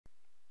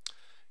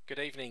Good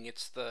evening.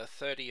 It's the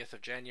 30th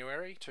of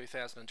January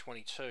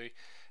 2022,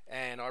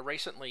 and I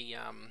recently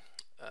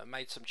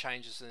made some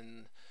changes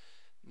in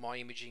my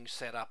imaging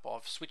setup.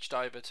 I've switched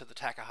over to the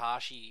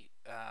Takahashi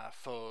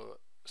for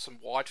some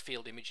wide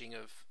field imaging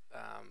of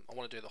I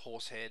want to do the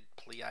Horsehead,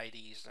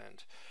 Pleiades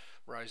and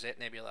Horsehead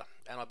Nebula,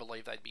 and I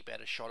believe they'd be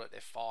better shot at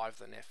f5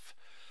 than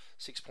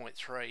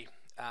f6.3.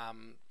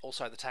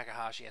 Also, the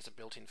Takahashi has a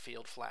built-in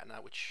field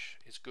flattener, which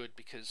is good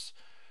because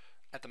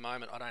at the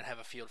moment I don't have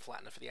a field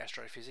flattener for the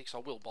astrophysics. I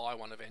will buy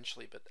one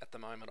eventually, but at the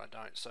moment I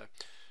don't, so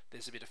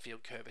there's a bit of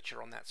field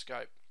curvature on that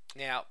scope.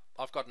 Now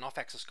I've got an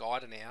off-axis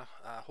guider now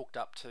hooked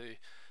up to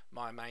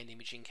my main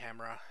imaging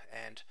camera,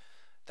 and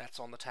that's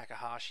on the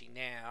Takahashi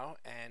now,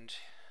 and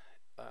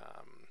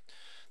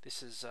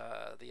this is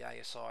the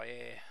ASI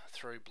Air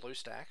through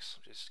BlueStacks.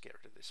 Just get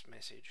rid of this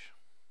message.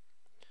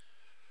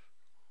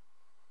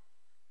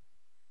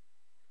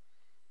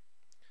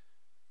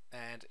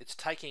 And it's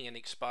taking an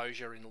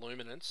exposure in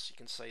luminance. You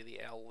can see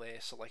the L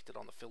there selected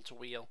on the filter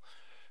wheel.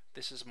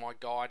 This is my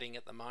guiding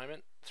at the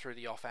moment through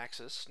the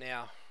off-axis.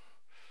 Now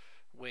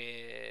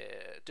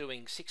we're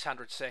doing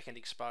 600-second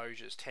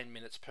exposures, 10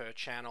 minutes per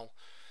channel.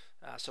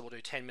 So we'll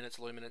do 10 minutes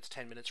luminance,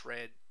 10 minutes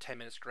red, 10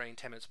 minutes green,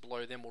 10 minutes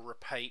blue. Then we'll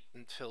repeat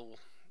until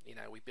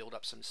we build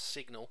up some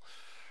signal.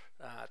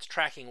 It's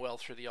tracking well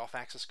through the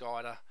off-axis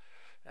guider.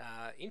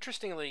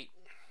 Interestingly,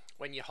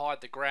 when you hide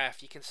the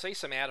graph, you can see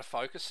some out of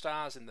focus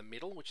stars in the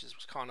middle, which is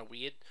kind of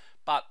weird,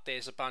 but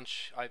there's a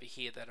bunch over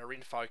here that are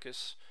in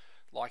focus,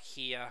 like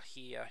here,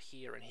 here,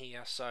 here and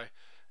here, so,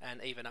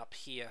 and even up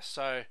here.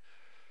 So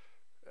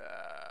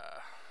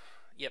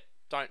yep,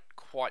 don't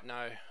quite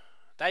know.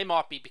 They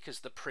might be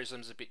because the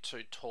prism's a bit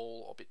too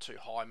tall or a bit too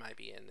high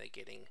maybe, and they're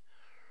getting,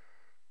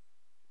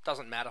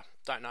 doesn't matter,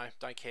 don't know,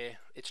 don't care.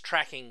 It's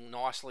tracking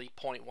nicely,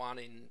 0.1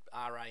 in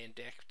RA and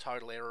DEC,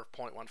 total error of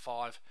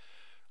 0.15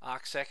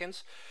 arc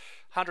seconds.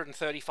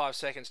 135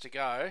 seconds to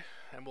go,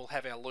 and we'll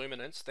have our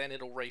luminance. Then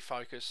it'll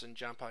refocus and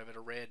jump over to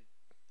red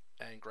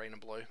and green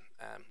and blue.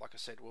 Like I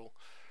said, we'll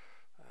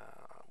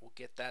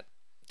get that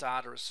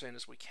data as soon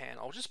as we can.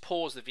 I'll just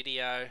pause the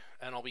video,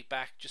 and I'll be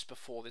back just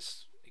before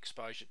this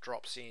exposure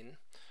drops in,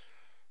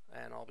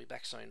 and I'll be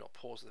back soon. I'll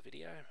pause the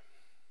video.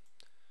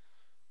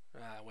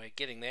 We're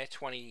getting there,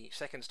 20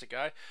 seconds to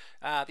go.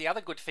 The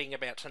other good thing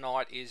about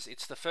tonight is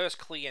it's the first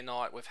clear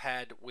night we've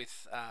had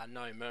with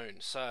no moon,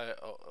 so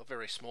a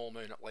very small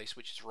moon at least,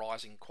 which is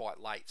rising quite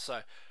late.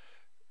 So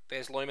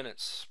there's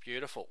luminance,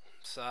 beautiful.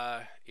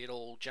 So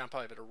it'll jump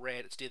over to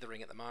red. It's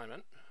dithering at the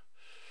moment,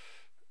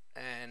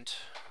 and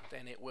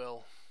then it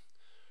will.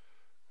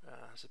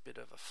 There's a bit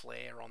of a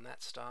flare on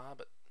that star,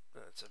 but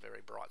it's a very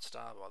bright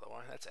star, by the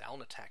way. That's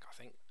Alnitak, I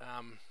think.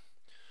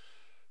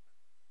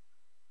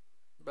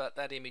 But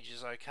that image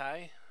is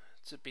okay.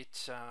 It's a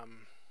bit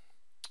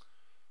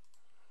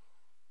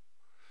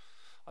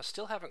I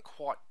still haven't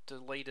quite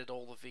deleted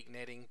all the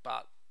vignetting,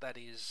 but that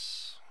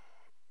is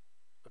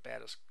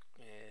about as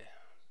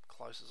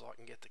close as I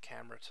can get the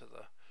camera to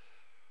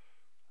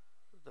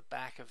the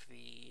back of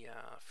the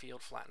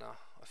field flattener.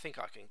 I think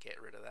I can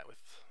get rid of that with,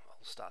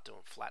 I'll start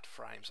doing flat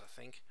frames, I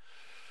think,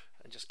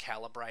 and just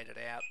calibrate it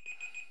out.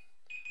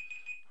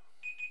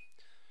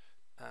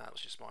 It was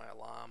just my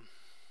alarm.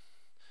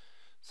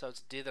 So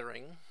it's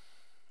dithering,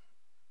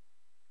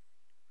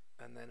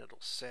 and then it'll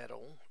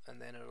settle,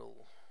 and then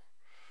it'll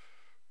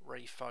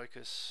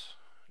refocus.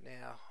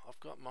 Now I've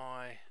got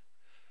my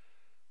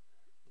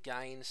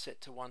gain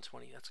set to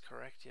 120, that's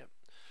correct, yep.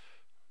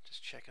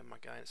 Just checking my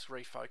gain, it's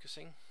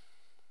refocusing,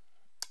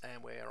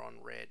 and we're on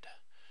red,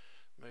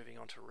 moving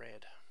on to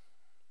red.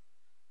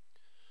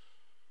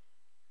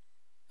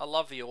 I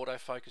love the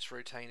autofocus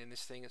routine in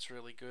this thing, it's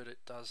really good.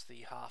 It does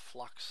the half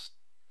flux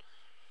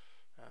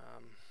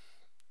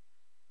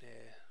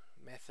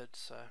method.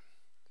 So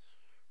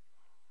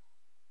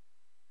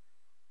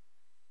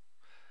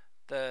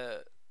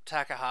the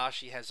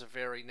Takahashi has a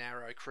very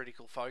narrow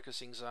critical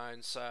focusing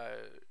zone, so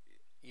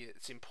yeah,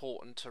 it's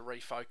important to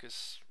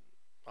refocus,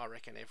 I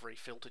reckon, every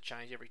filter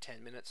change every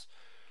 10 minutes,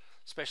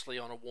 especially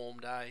on a warm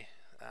day.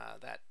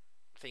 That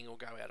thing will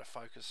go out of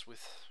focus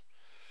with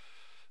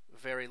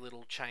very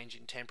little change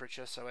in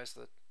temperature, so as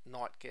the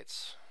night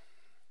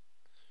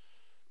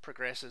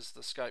progresses,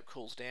 the scope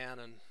cools down,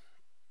 and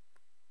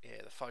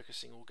yeah, the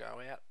focusing will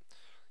go out.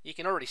 You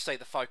can already see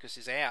the focus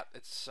is out.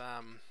 It's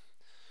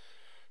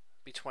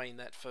between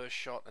that first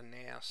shot and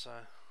now, so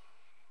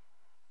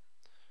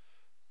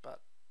but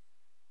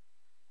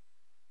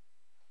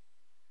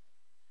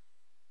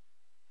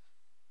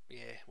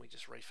yeah, we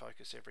just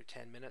refocus every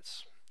 10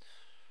 minutes,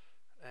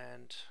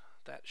 and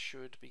that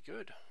should be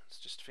good. It's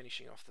just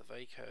finishing off the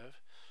V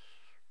curve.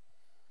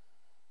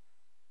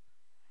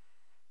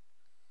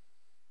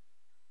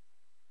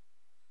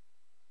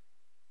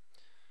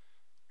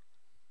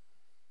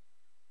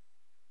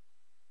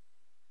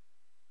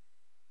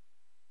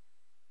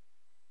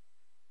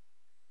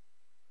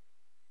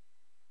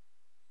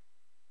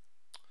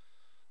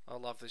 I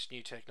love this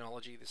new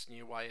technology, this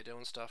new way of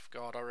doing stuff.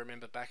 God, I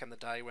remember back in the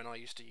day when I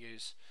used to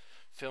use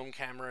film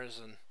cameras,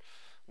 and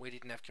we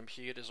didn't have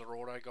computers or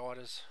auto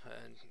guiders,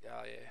 and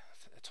yeah,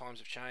 times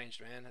have changed,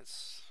 man.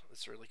 It's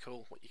really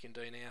cool what you can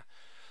do now.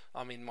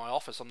 I'm in my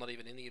office. I'm not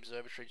even in the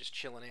observatory, just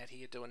chilling out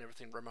here, doing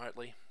everything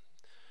remotely.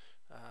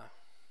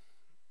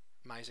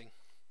 Amazing.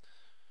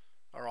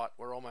 All right,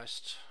 we're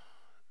almost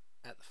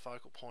at the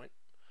focal point.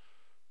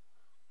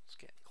 It's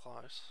getting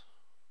close.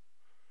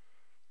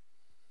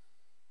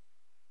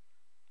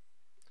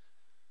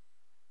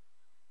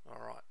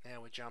 Alright,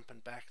 now we're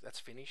jumping back. That's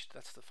finished.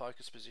 That's the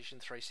focus position,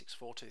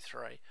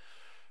 36423.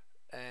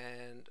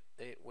 And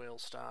it will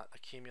start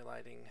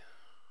accumulating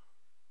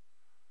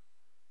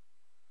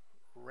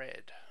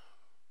red.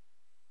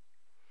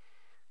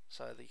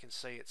 So that you can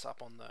see it's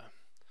up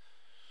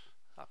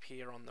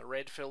here on the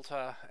red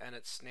filter, and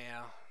it's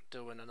now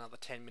doing another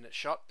 10-minute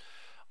shot.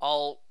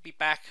 I'll be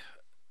back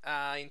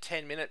in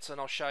 10 minutes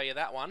and I'll show you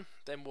that one.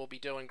 Then we'll be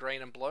doing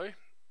green and blue.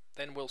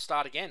 Then we'll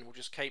start again. We'll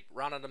just keep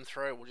running them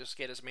through. We'll just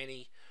get as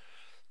many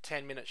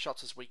 10-minute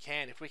shots as we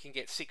can. If we can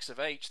get 6 of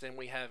each, then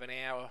we have an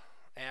hour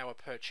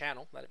per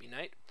channel. That'd be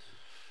neat.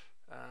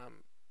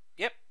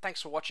 Yep,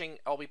 thanks for watching.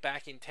 I'll be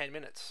back in 10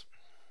 minutes.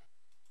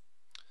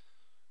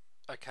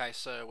 Okay,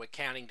 so we're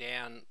counting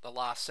down the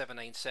last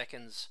 17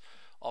 seconds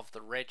of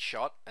the red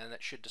shot, and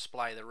that should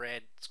display the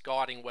red. It's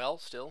guiding well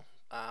still,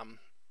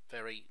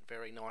 very,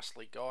 very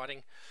nicely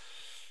guiding.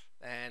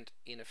 And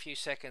in a few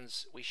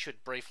seconds we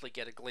should briefly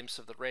get a glimpse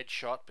of the red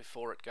shot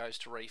before it goes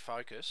to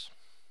refocus.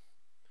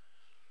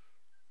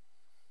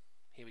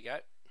 Here we go.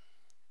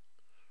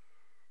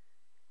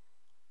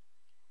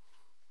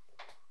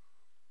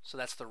 So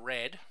that's the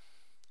red.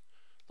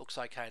 Looks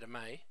okay to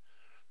me.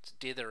 It's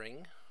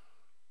dithering.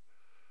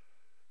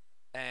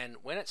 And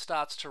when it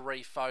starts to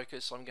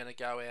refocus, I'm going to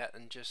go out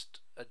and just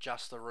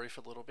adjust the roof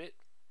a little bit,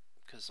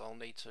 because I'll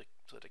need to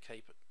sort of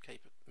keep it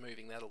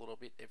moving that a little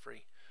bit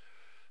every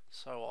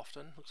so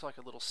often. Looks like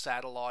a little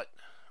satellite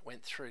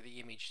went through the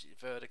image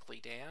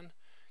vertically down.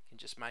 You can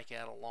just make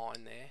out a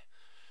line there.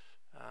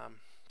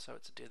 So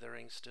it's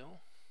dithering still.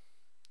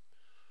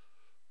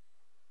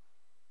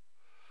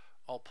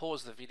 I'll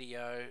pause the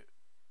video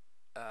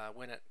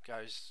when it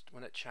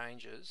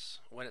changes,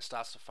 when it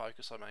starts to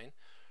focus, I mean.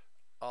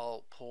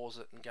 I'll pause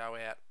it and go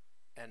out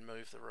and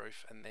move the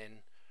roof, and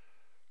then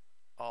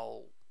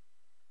I'll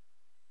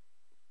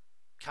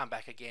come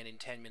back again in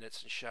 10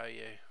 minutes and show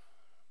you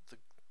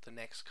the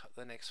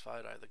next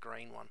photo, the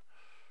green one.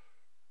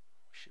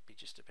 Should be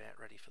just about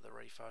ready for the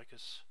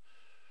refocus.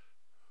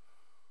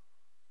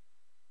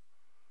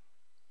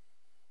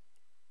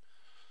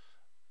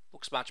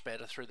 Looks much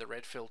better through the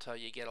red filter.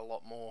 You get a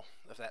lot more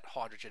of that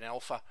hydrogen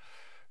alpha.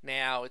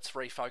 Now it's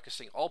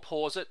refocusing. I'll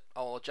pause it,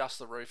 I'll adjust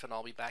the roof, and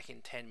I'll be back in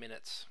 10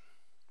 minutes.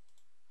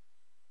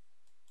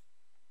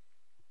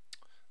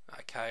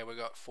 Okay, we've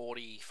got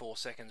 44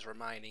 seconds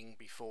remaining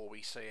before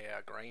we see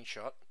our green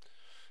shot.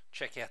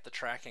 Check out the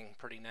tracking,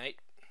 pretty neat.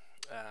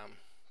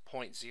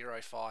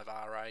 0.05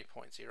 RA,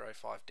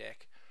 0.05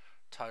 dec,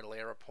 total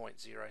error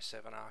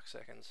 0.07 arc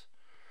seconds.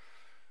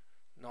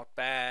 Not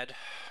bad.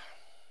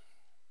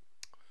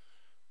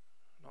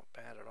 Not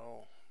bad at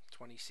all.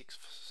 26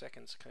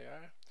 seconds to go.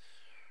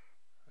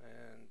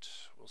 And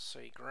we'll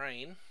see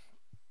green.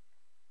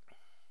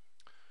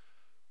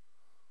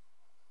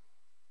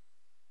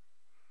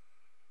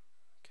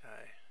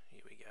 Okay,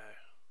 here we go.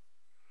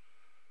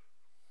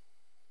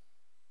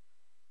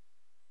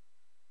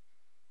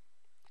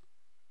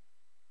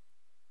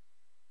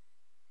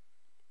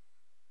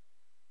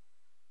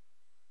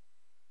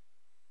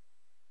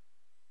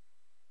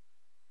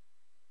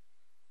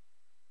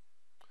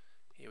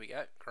 Here we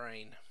go,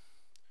 green.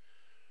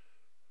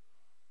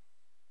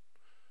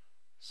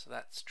 So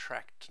that's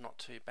tracked not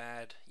too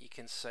bad. You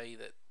can see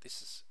that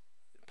this is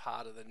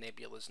part of the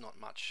nebula. There's not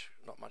much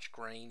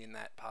green in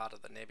that part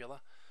of the nebula.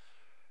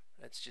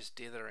 It's just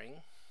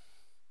dithering,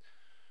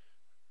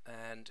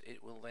 and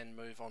it will then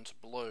move on to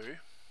blue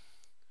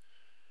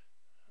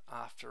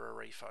after a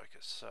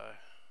refocus. So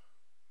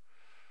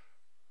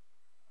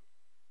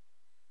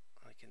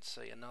I can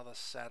see another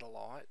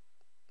satellite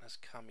has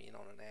come in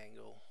on an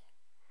angle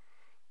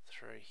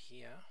through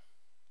here,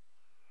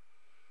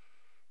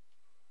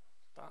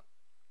 but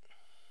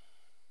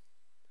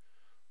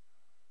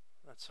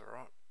that's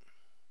alright.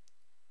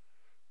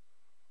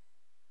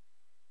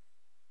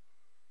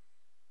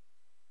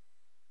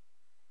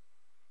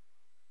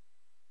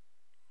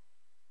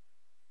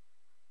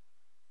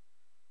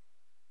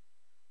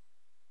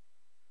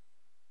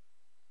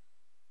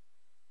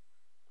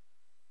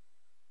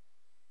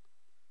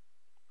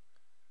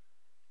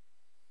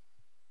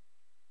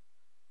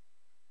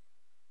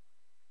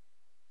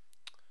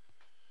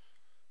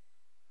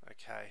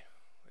 Okay,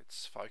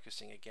 it's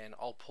focusing again.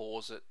 I'll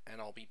pause it and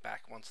I'll be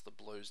back once the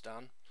blue's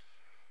done.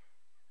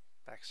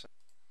 Back so.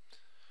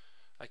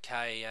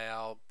 Okay,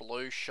 our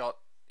blue shot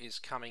is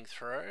coming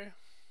through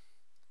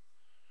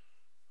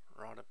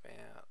right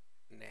about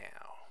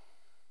now.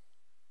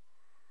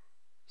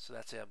 So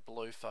that's our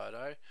blue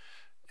photo,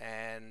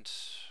 and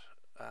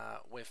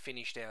we've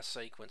finished our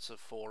sequence of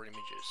 4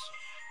 images.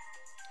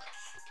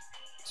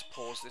 Let's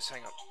pause this,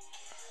 hang on.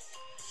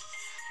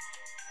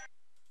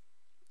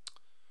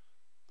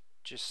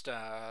 Just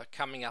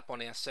coming up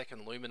on our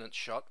second luminance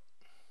shot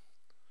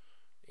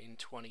in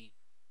 20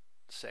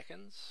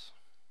 seconds.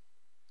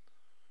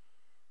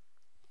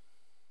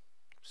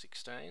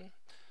 16.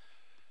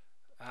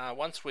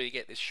 Once we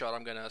get this shot,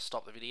 I'm going to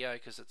stop the video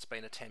because it's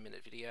been a 10-minute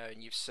video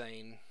and you've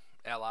seen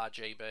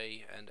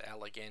LRGB and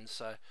L again,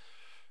 so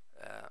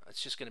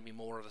it's just going to be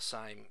more of the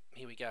same.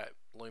 Here we go,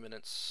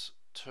 luminance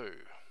 2.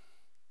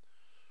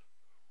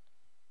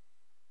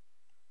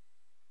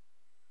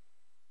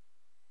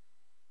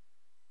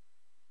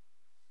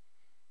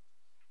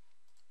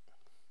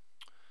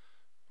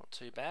 Not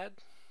too bad.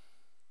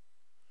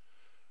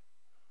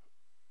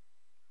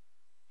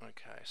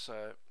 Okay,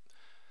 so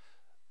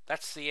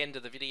that's the end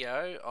of the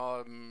video.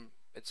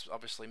 It's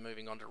obviously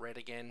moving on to red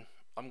again.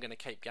 I'm going to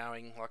keep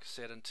going, like I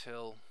said,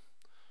 until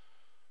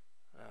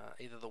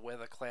either the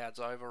weather clouds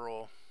over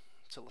or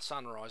till the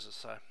sun rises.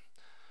 So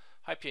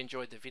hope you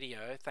enjoyed the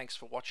video. Thanks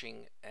for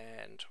watching,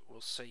 and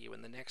we'll see you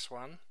in the next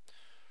one.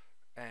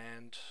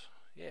 And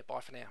yeah,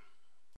 bye for now.